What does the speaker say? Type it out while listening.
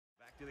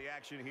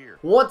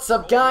What's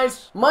up,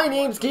 guys? My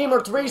name's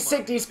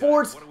Gamer360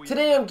 Sports.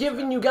 Today I'm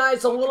giving you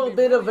guys a little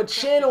bit of a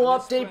channel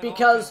update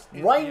because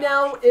right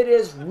now it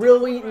is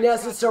really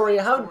necessary.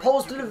 I haven't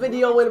posted a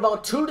video in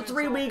about 2 to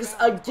 3 weeks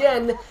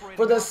again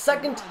for the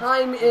second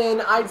time in,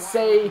 I'd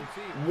say,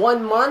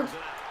 1 month.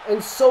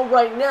 And so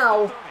right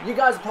now, you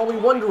guys are probably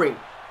wondering,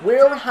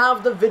 where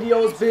have the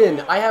videos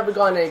been? I haven't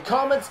gotten any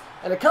comments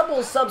and a couple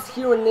of subs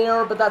here and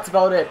there, but that's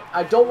about it.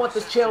 I don't want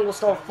this channel to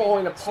start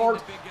falling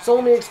apart, so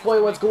let me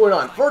explain what's going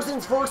on. First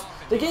things first,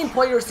 the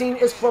gameplay you're seeing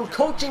is from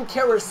Coaching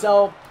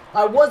Carousel.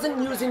 I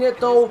wasn't using it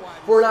though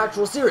for an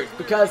actual series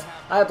because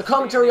I had the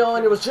commentary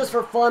on, it was just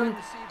for fun.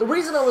 The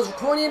reason I was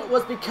recording it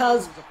was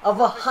because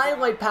of a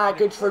highlight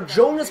package for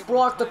Jonas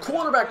Brock, the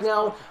quarterback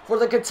now for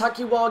the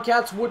Kentucky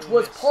Wildcats, which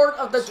was part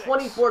of the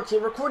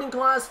 2014 recruiting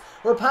class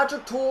where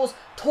Patrick Tools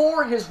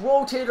tore his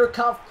rotator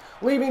cuff,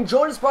 leaving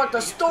Jonas Brock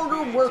the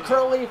starter. We're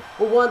currently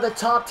one of the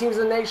top teams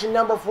in the nation,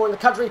 number 4 in the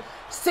country,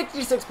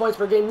 66 points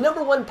per game,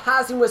 number 1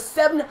 passing with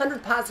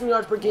 700 passing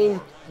yards per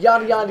game,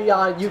 yada yada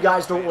yada, you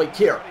guys don't really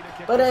care.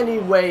 But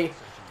anyway,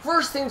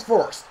 first things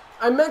first,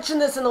 I mentioned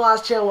this in the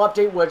last channel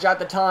update, which at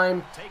the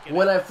time,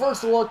 when I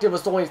first looked, it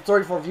was only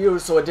 34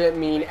 views, so it didn't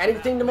mean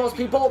anything to most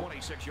people.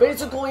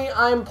 Basically,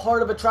 I'm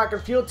part of a track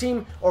and field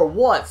team, or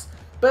was.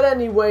 But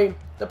anyway,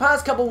 the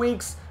past couple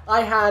weeks,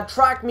 I had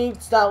track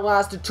meets that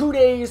lasted 2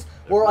 days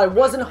where I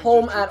wasn't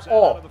home at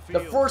all. The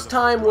first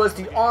time was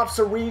the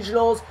OPSA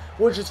Regionals,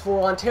 which is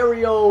for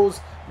Ontario's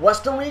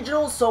Western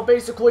Regionals, so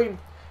basically,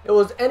 it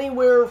was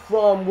anywhere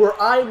from where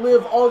I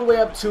live all the way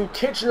up to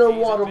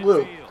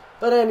Kitchener-Waterloo.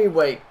 But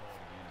anyway,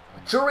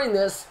 during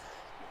this,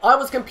 I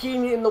was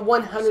competing in the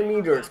 100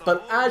 meters,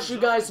 but as you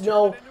guys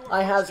know,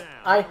 I have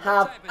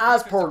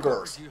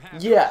Asperger's.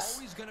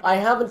 Yes, I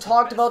haven't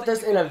talked about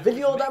this in a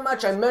video that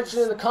much. I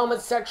mentioned it in the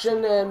comments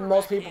section, and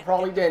most people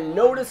probably didn't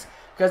notice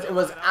because it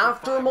was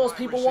after most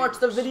people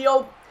watched the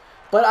video.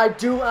 But I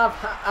do have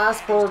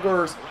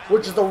Asperger's,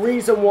 which is the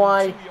reason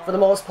why, for the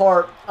most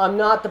part, I'm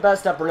not the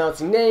best at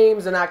pronouncing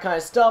names and that kind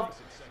of stuff.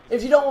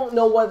 If you don't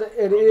know what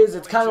it is,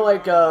 it's kind of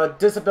like a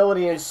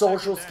disability in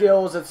social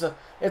skills. It's an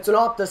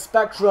off the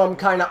spectrum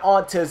kind of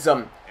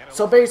autism.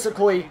 So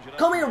basically,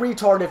 call me a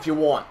retard if you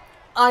want.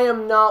 I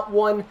am not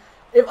one.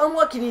 If I'm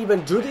lucky to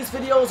even do these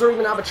videos or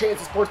even have a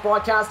chance at sports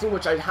broadcasting,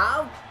 which I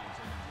have,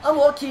 I'm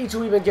lucky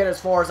to even get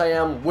as far as I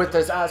am with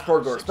this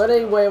Asperger's. But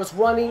anyway, I was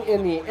running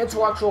in the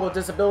intellectual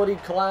disability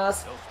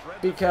class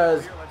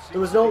because there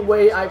was no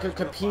way I could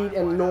compete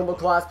in the normal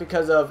class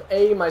because of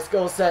A, my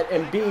skill set,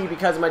 and B,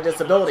 because of my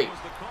disability.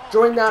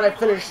 During that, I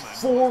finished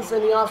 4th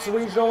in the OPSA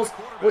Regionals,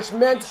 which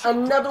meant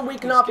another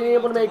week not being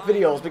able to make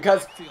videos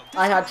because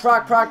I had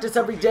track practice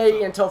every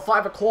day until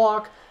 5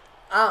 o'clock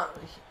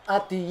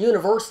at the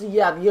university.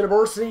 Yeah, the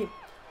university.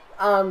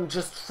 I'm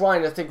just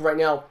trying to think right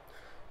now.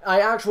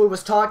 I actually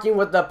was talking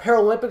with the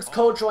Paralympics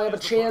coach, so I have a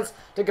chance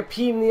to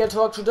compete in the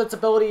intellectual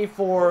disability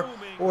or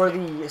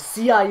the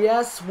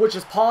CIS, which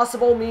is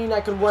possible, meaning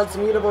I can run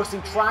some university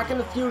track in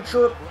the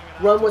future,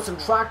 run with some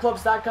track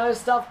clubs, that kind of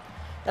stuff.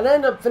 And I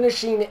ended up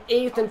finishing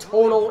 8th in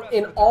total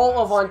in all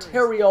of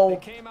Ontario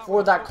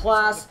for that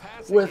class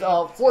with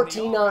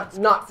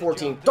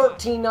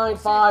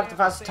 13.95, the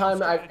fastest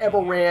time I've ever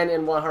ran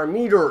in 100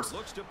 meters.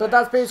 But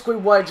that's basically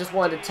what I just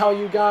wanted to tell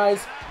you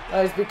guys,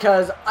 is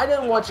because I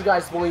didn't want you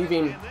guys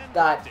believing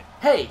that,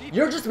 hey,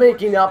 you're just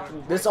making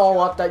this all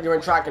up that you're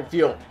in track and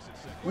field.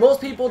 Most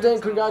people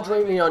didn't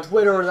congratulate me on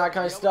Twitter and that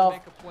kind of stuff,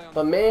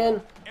 but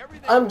man,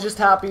 I'm just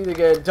happy to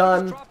get it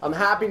done. I'm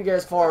happy to get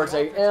as far as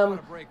I am,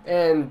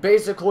 and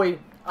basically,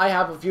 I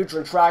have a future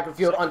in track and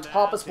field on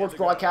top of sports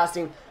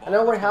broadcasting, and I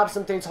already have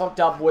some things hooked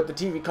up with the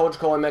TV Coach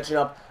Co. I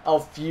mentioned a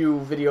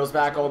few videos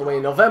back all the way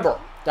in November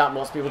that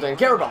most people didn't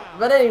care about.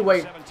 But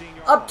anyway,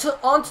 onto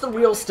the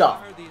real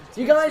stuff.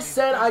 You guys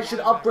said I should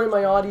upgrade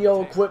my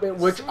audio equipment,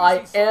 which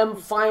I am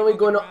finally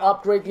going to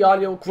upgrade the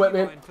audio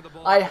equipment.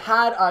 I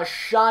had a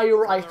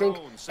Shire, I think,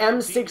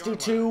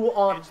 M62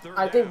 on,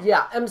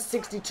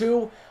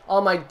 M62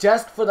 on my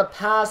desk for the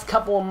past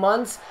couple of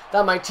months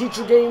that my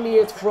teacher gave me.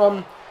 It's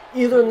from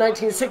either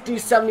 1960s,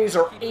 70s,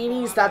 or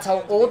 80s. That's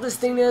how old this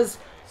thing is,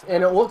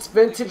 and it looks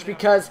vintage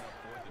because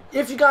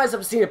if you guys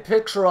have seen a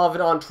picture of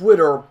it on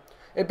Twitter,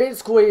 it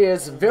basically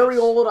is very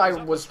old. I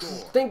was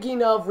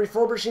thinking of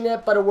refurbishing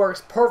it, but it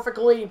works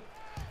perfectly.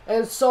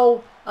 And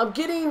so, I'm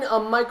getting a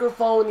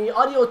microphone, the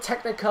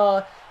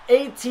Audio-Technica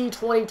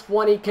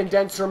AT2020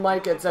 condenser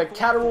mic. It's a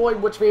Catoroid,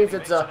 which means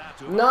it's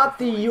not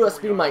the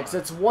USB mics.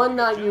 It's one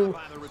that you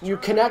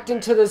connect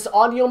into this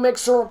audio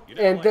mixer,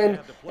 and then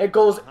it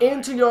goes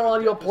into your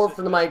audio port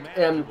for the mic,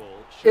 and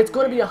it's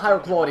going to be a higher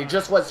quality.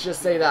 Let's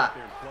just say that.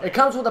 It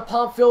comes with a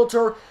pop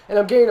filter, and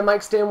I'm getting a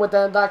mic stand with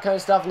that kind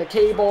of stuff, and the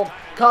cable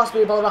cost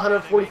me about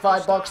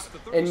 145 bucks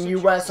in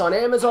US on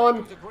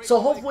Amazon. So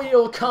hopefully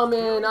it'll come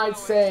in, I'd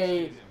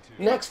say,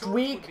 next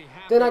week.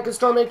 Then I can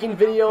start making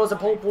videos and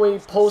hopefully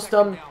post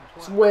them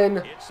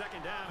when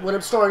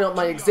I'm starting out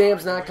my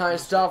exams and that kind of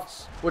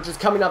stuff, which is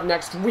coming up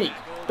next week.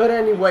 But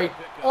anyway,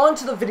 on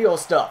to the video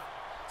stuff.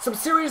 some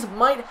series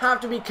might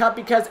have to be cut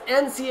because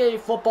NCAA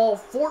football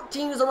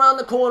 14 is around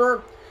the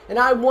corner, and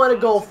I want to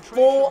go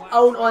full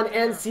out on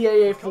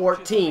NCAA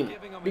 14.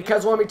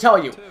 Because let me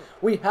tell you,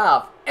 we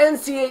have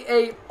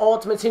NCAA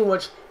Ultimate Team,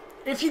 which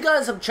if you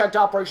guys have checked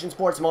Operation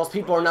Sports, most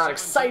people are not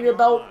excited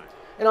about.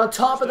 And on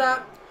top of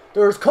that,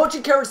 there's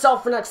Coaching Carousel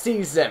for next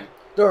season.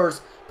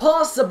 There's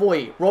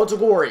possibly Road to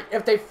Glory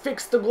if they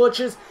fix the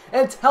glitches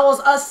and tell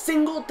us a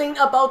single thing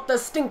about the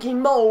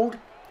stinking mode.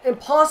 And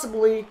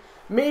possibly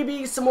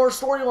maybe some more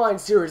storyline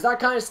series, that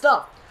kind of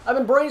stuff. I've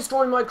been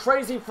brainstorming like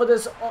crazy for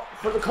this,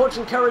 for the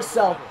Coaching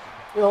Carousel.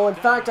 You know, in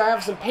fact, I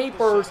have some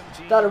papers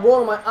that I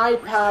wrote on my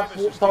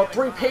iPad, about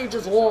 3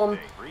 pages long,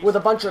 with a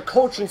bunch of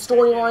coaching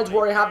storylines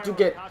where I have to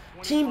get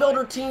team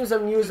builder teams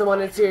and use them on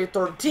NCAA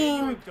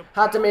 13,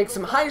 had to make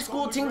some high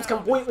school teams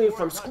completely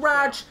from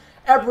scratch,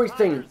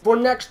 everything for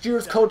next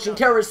year's Coaching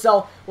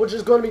Carousel, which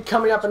is going to be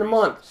coming up in a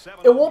month.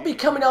 It won't be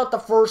coming out the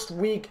first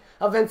week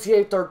of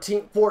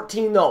NCAA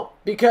 14 though,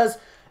 because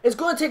it's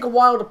going to take a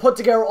while to put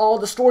together all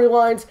the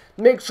storylines,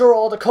 make sure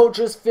all the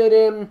coaches fit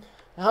in,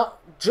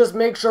 just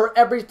make sure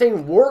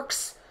everything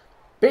works.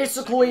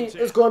 Basically,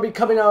 it's going to be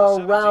coming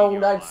out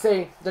around, I'd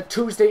say, the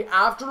Tuesday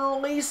after the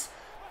release,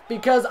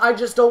 because I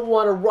just don't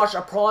want to rush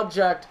a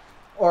project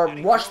or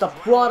rush the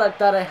product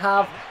that I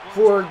have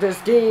for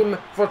this game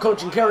for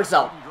Coaching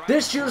Carousel.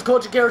 This year's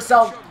Coaching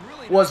Carousel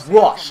was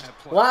rushed.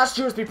 Last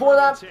year's before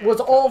that was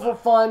all for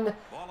fun,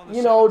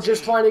 you know,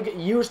 just trying to get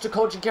used to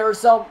Coaching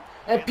Carousel.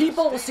 And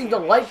people seem to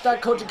like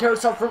that Coaching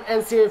Carousel from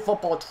NCAA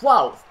Football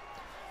 12.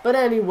 But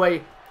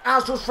anyway,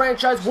 Astros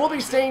franchise will be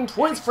staying,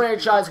 Twins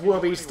franchise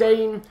will be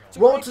staying.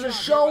 Road to the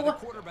Show,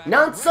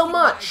 not so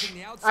much.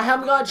 I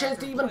haven't got a chance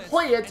to even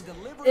play it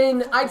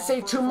in, I'd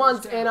say, 2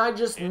 months, and I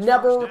just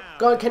never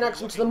got a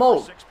connection to the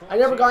mode. I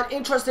never got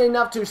interested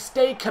enough to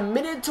stay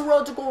committed to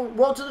Road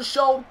to the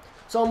Show,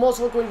 so I'm most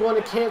likely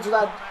going to cancel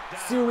that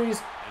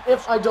series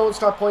if I don't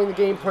start playing the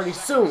game pretty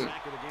soon.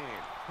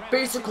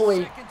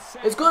 Basically,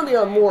 it's going to be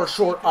a more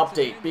short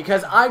update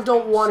because I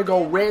don't want to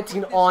go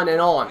ranting on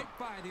and on.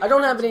 I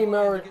don't have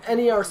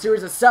any other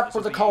series except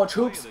for the college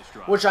hoops,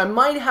 which I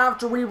might have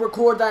to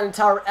re-record that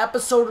entire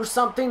episode or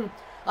something.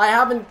 I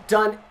haven't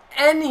done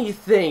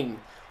anything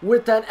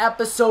with that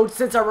episode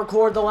since I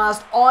recorded the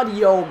last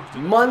audio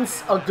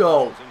months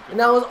ago. And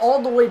that was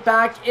all the way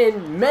back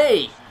in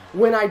May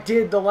when I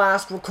did the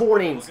last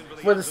recordings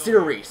for the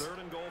series.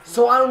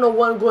 So I don't know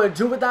what I'm going to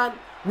do with that.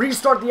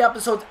 Restart the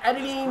episode's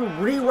editing,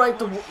 rewrite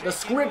the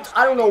script,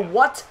 I don't know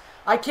what.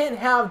 I can't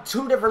have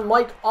 2 different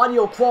mic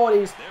audio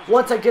qualities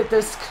once I get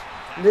this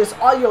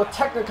Audio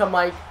Technica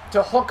mic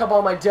to hook up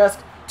on my desk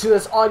to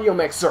this audio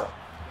mixer.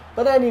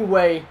 But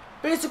anyway,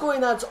 basically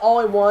that's all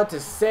I want to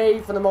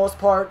say for the most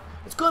part.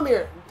 It's going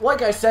to be,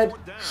 like I said,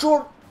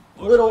 short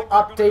little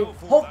update.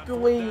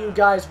 Hopefully you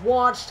guys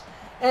watched.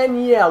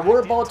 And yeah,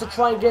 we're about to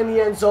try and get in the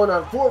end zone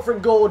on 4th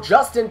and goal.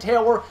 Justin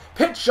Taylor,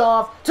 pitch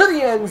off to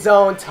the end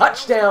zone.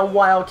 Touchdown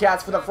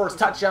Wildcats for the first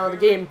touchdown of the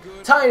game,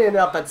 tying it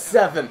up at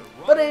 7.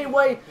 But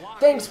anyway,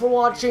 thanks for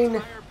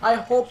watching. I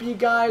hope you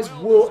guys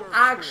will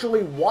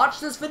actually watch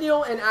this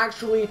video and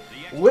actually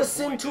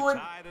listen to it.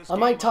 I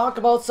might talk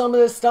about some of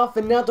this stuff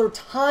another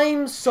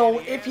time, so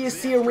if you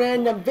see a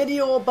random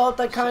video about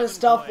that kind of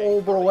stuff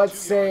over, let's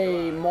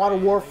say,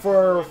 Modern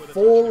Warfare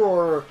 4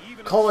 or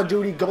Call of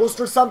Duty Ghost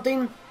or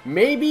something,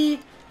 maybe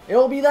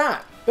it'll be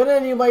that. But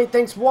anyway,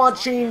 thanks for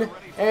watching,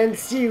 and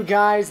see you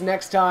guys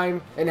next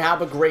time, and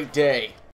have a great day.